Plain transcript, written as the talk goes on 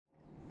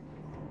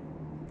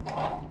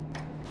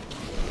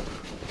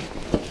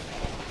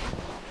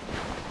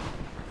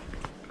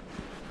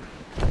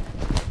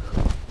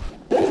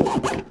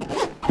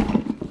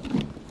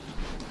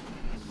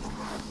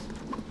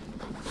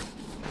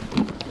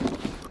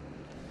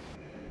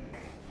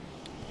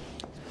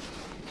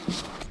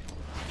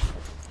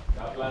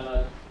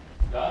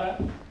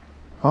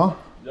Huh?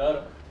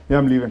 Yeah,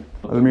 I'm leaving.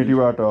 I'll meet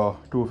you at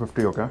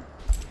 2:50, okay?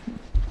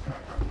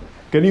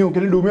 Can you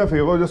do me a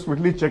favor? Just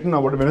quickly check now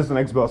when is the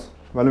next bus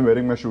while I'm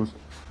wearing my shoes.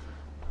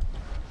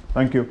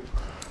 Thank you.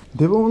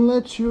 They won't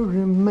let you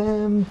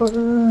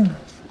remember.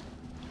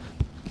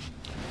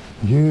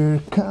 Here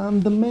come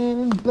the men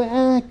in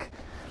black.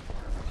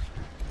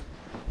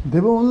 They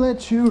won't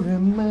let you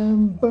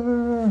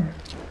remember.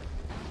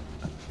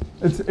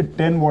 It's at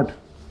 10 what?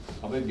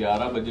 अबे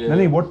 11 बजे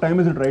नहीं, what time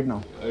is it right now?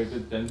 It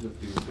is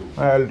 10:52.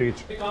 I'll reach.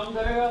 काम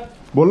करेगा?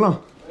 बोलना.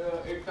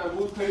 एक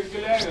तरबूज खरीद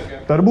के ले आएगा क्या?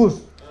 तरबूज?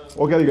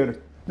 Okay, I'll get it.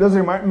 Just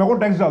remind मेरे को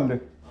text डाल दे.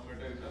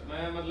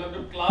 मैं मतलब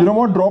जब class. You know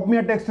what? Drop me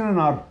a text in an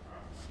hour.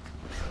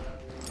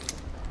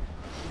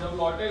 जब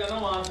लौटेगा ना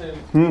वहाँ से.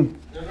 You know,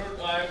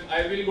 I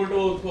will go to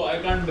also. I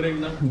can't drink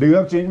ना. Do you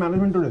have change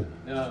management today?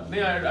 Yeah.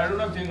 नहीं, I don't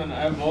have change man.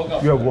 I have work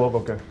after. You have work,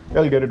 okay.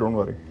 I'll get it. Don't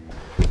worry.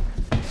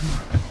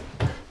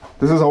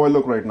 This is how I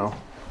look right now.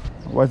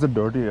 Why is it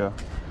dirty here?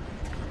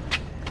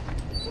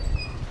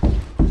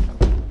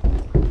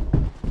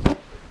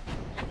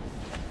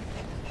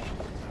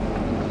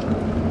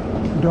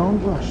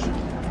 Don't rush.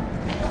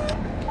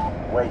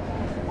 Wait.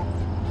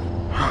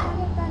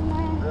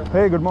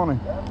 Hey, good morning.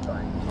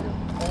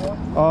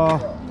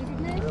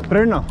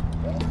 Prerna,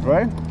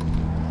 right?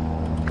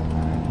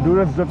 Dude,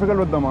 it's difficult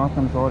with the mask,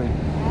 I'm sorry.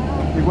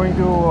 You're going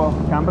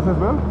to campus as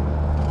well?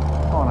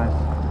 Oh, nice.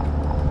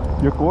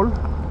 You're cold?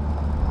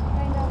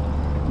 Kind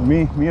of.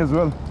 Me as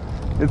well.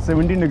 It's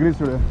 17 degrees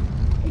today.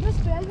 It was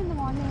 12 in the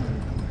morning.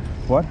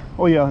 What?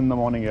 Oh yeah, in the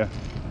morning, yeah.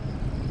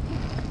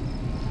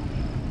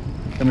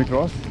 Can we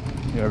cross?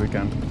 Yeah, we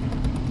can.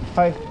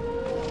 Hi.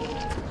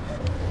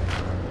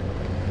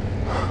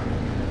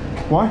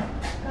 What?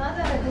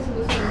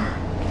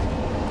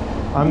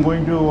 I'm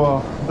going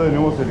to the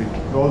university,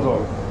 Rolls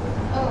Hall.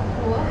 Oh,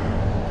 what?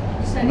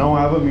 Now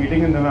I have a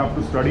meeting and then I have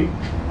to study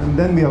and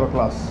then we have a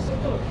class.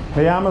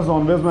 Hey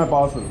Amazon, where's my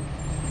parcel?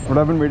 But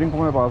I've been waiting for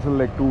my parcel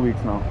like 2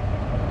 weeks now.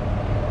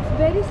 It's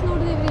very slow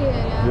delivery here,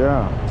 yeah.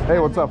 Yeah. Hey,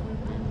 what's up?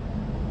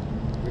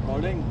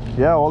 Recording?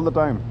 Yeah, all the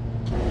time.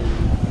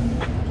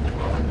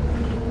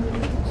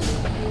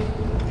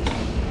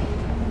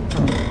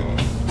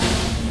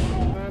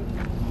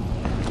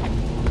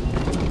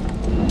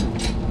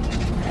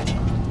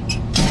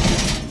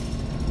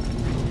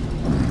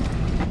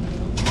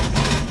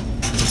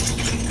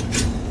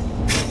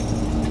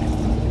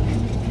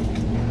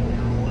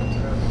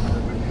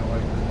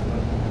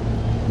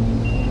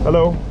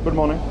 Hello, good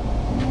morning. Now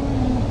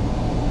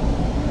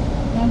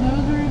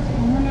those are,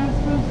 we're not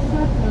supposed to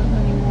set those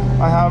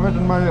anymore. I have it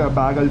in my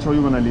bag. I'll show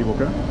you when I leave,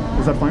 okay?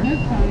 Is that fine?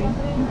 That's fine.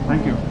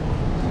 Thank you.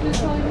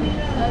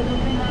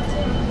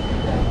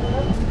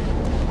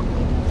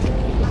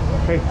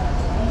 Hey,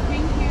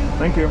 Thank you.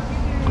 thank you.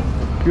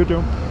 You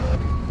too.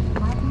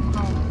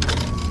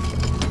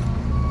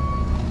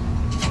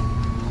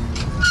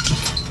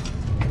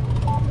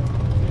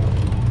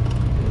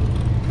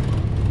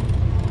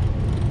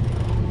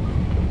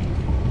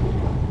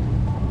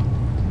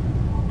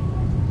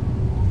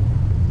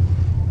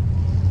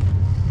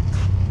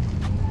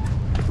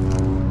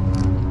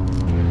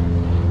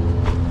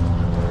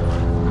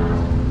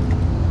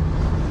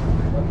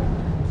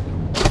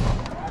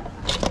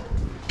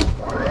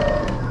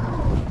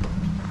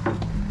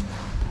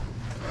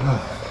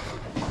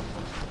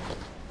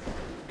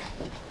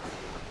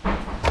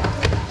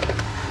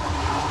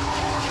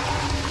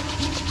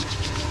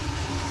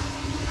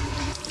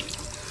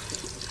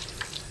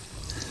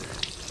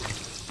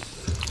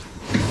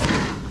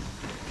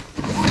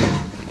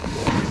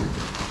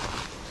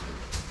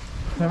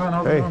 Hey man,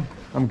 how's it Hey, going?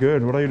 I'm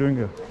good. What are you doing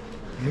here?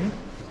 Me?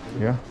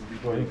 Yeah,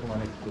 Going for my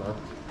next class.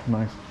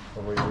 nice.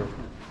 Over here.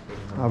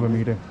 I have a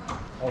meeting.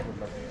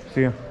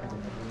 See ya.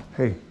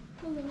 Hey,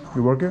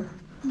 you work here?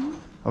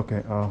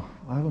 Okay,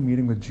 I have a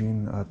meeting with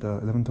Jean at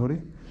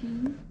 11:30.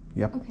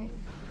 Yep. Okay.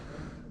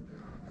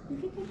 You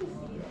think I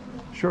can see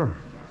it? Sure.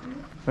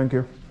 Thank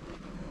you.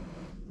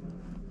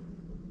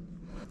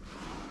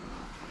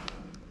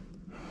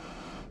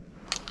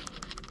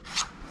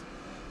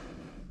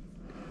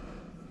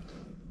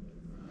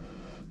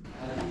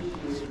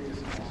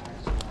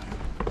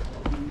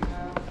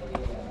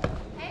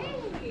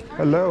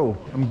 Hello,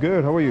 I'm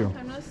good. How are you?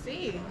 I'm not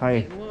see. Hi.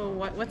 Wait, whoa,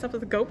 what's up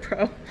with the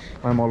GoPro?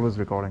 I'm always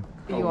recording.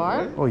 You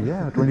are? Oh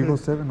yeah,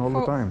 24/7 all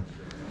the time.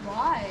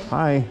 Why?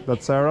 Hi,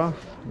 that's Sarah.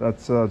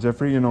 That's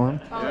Jeffrey. You know him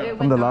It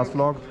from the went last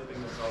vlog.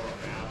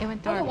 It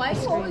went Oh, dark. why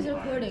is it always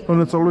recording?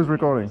 Oh, it's always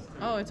recording.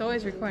 Oh, it's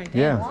always recording.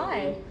 Yeah,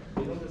 Why?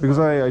 because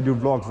I do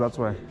vlogs. That's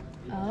why.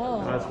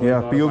 Oh.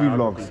 Yeah, POV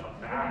vlogs.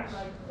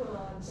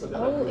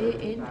 Oh,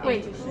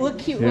 Wait, look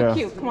cute, Yeah. look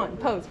cute. Come on,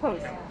 pose,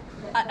 pose.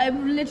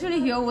 I'm literally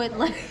here with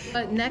like.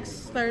 Next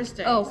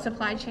Thursday. Oh.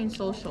 Supply Chain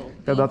Social.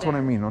 Yeah, that's what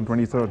I mean, on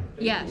 23rd.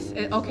 Yes.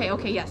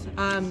 Okay. Yes.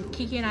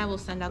 Kiki and I will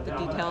send out the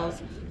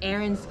details.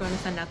 Aaron's going to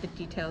send out the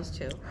details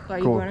too. So are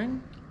you Cool.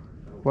 going?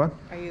 What?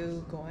 Are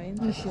you going?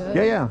 You should.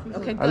 Yeah.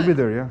 Okay, I'll be good.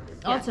 there, yeah.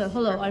 Also,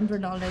 hello, I'm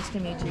Bernal. Nice to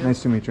meet you.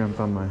 Nice to meet you, I'm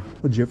Tanmay.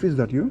 Oh, Jeffrey, is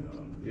that you?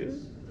 Yes.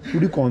 You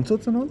do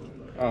concerts and all?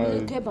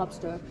 K-pop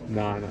star.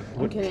 Nah.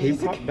 What Okay.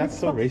 K-pop? That's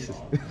so racist.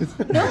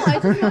 No, I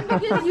just want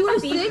because you were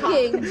singing.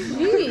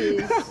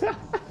 Jeez.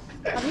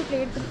 Have you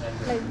played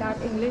like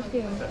that English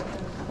game?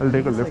 I'll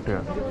take a lift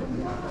here.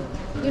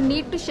 You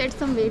need to shed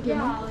some weight, you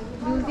know.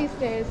 Use these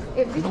stairs.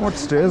 You know what,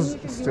 stairs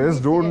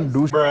don't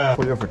do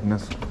for your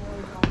fitness.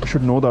 You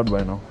should know that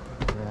by now.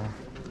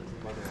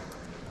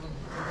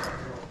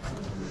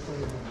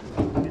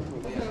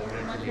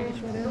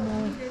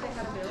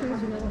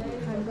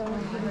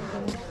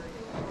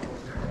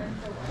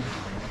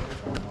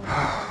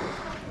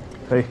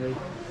 Hey,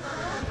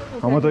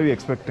 how much are you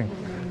expecting?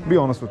 Be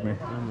honest with me.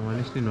 I'm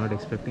honestly not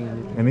expecting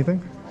anything. Anything?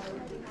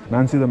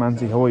 Nancy the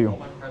Mancy, how are you?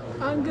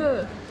 I'm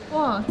good.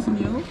 What's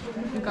new?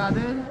 You got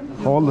it?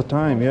 All the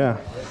time, yeah.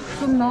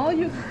 So now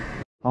you.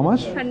 How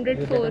much?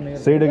 104.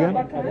 Say it again.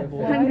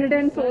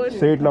 104.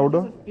 Say it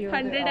louder.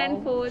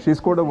 104. She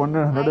scored a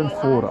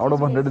 104 out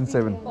of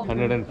 107.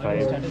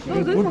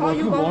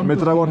 105.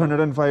 Mitra got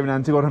 105,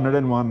 Nancy got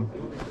 101.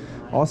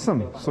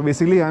 Awesome. So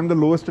basically, I'm the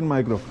lowest in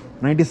my group.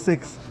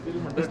 96.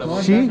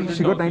 She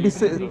got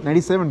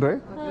 97,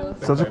 right?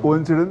 Such a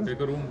coincidence.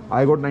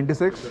 I got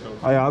 96.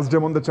 I asked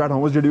him on the chat,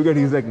 how much did you get?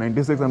 He's like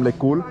 96. I'm like,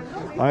 cool.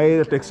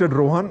 I texted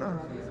Rohan.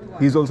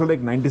 He's also like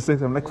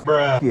 96. I'm like,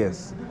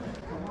 yes.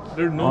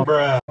 Dude, no.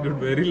 Dude,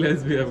 very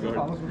less we have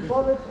got.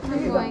 What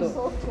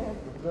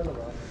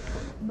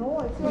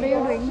are you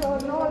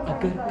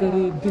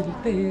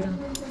doing?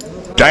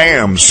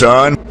 Damn,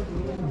 son.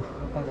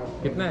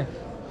 कितना है?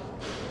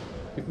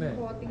 कितना है?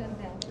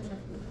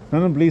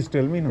 No, please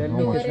tell me now.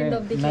 How much? End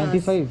of the class.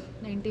 95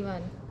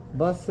 91.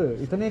 बस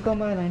इतने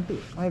कम है 90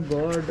 my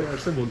God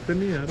ऐसे बोलते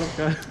नहीं यार अब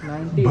क्या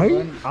 90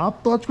 भाई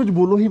आप तो आज कुछ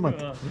बोलो ही मत.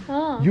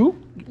 You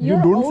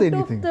don't say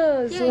anything.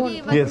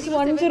 Yes.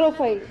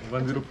 105.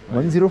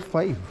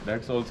 105.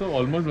 That's also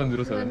almost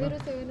 107 ना.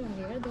 107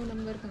 होंगे यार, 2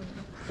 नंबर कम है.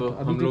 तो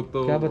हम लोग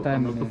तो क्या बताया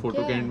हम लोग तो मैंने?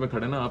 फोटो के एंड में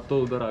खड़े ना, आप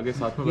तो उधर आगे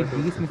साथ में बैठे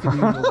हो. 20 में से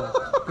 20 होगा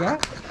क्या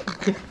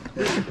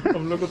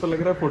हम लोग को तो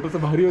लग रहा है फोटो से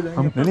भारी हो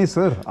जाएंगे. नहीं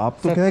सर, आप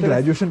तो क्या है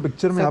ग्रेजुएशन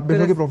पिक्चर में आप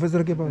बैठोगे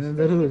प्रोफेसर के पास.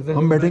 जरूर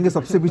हम बैठेंगे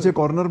सबसे पीछे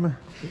कॉर्नर में.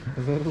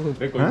 जरूर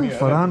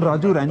फरहान,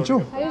 राजू,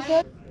 रैंचो.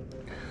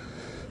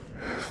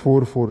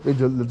 4-4. Hey,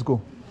 let's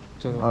go.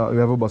 We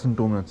have a bus in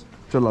 2 minutes.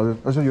 चल आ जा.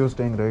 अच्छा, you're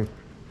staying right.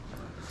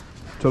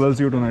 चलो, I'll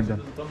see you tonight then.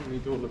 तुम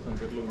नीचे बोलो,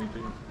 संकेत लोग नीचे.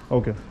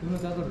 Okay.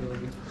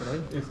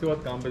 इसके बाद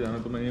काम पे जाना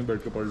तो मैं यहीं बैठ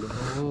के पढ़ लूँ.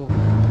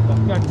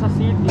 काफी अच्छा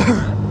सीट दिया है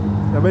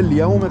या मैं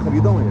लिया हूँ, मैं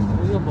खरीदा हूँ ये.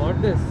 you bought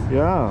this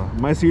Yeah,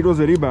 my seat was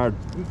very bad,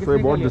 so I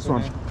bought this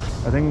one.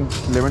 I think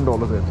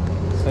 $11 है.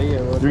 सही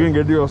है वो You can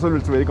get it yourself.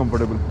 It's very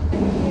comfortable.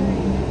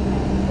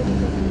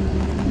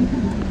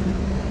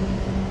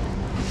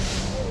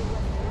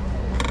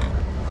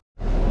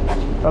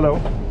 Hello.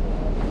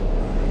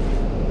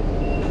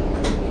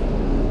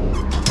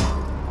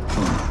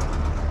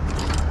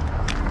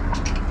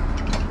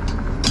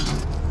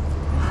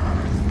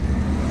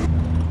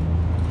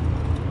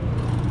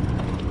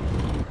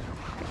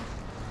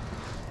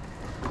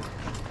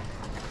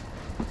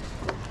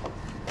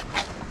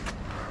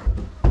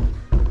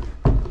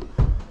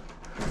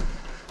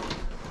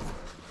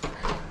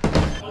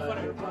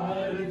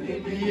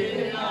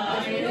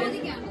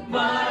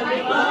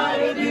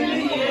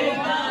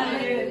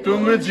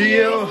 तुम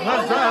जियो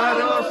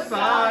हजारों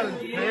साल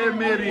है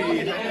मेरी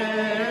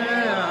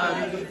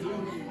happy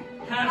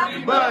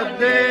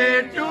birthday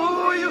to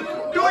you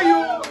to you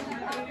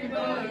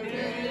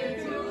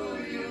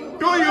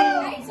to you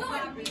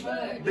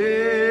day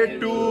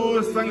to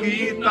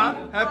Sangeeta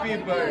happy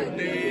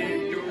birthday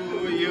to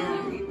you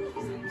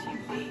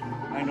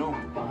I know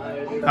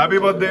happy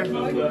birthday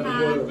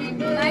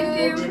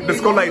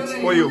disco lights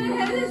for you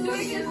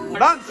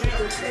Dance!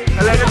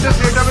 And let us just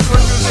later with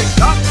good music.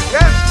 Dance!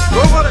 Yes!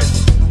 Go for it!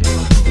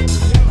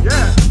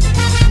 Yeah!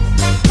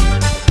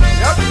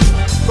 Yep!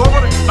 Go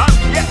for it! Dance!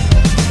 Yes!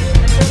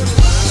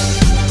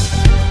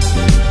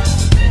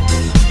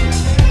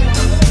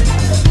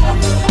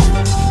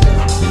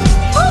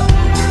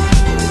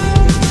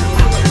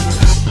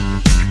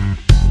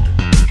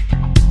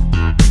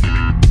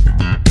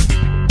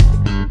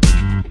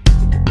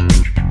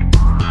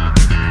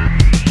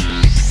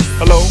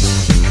 Hello!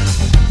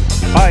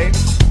 Hi!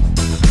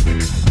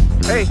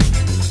 Hey!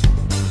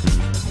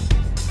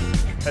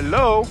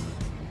 Hello!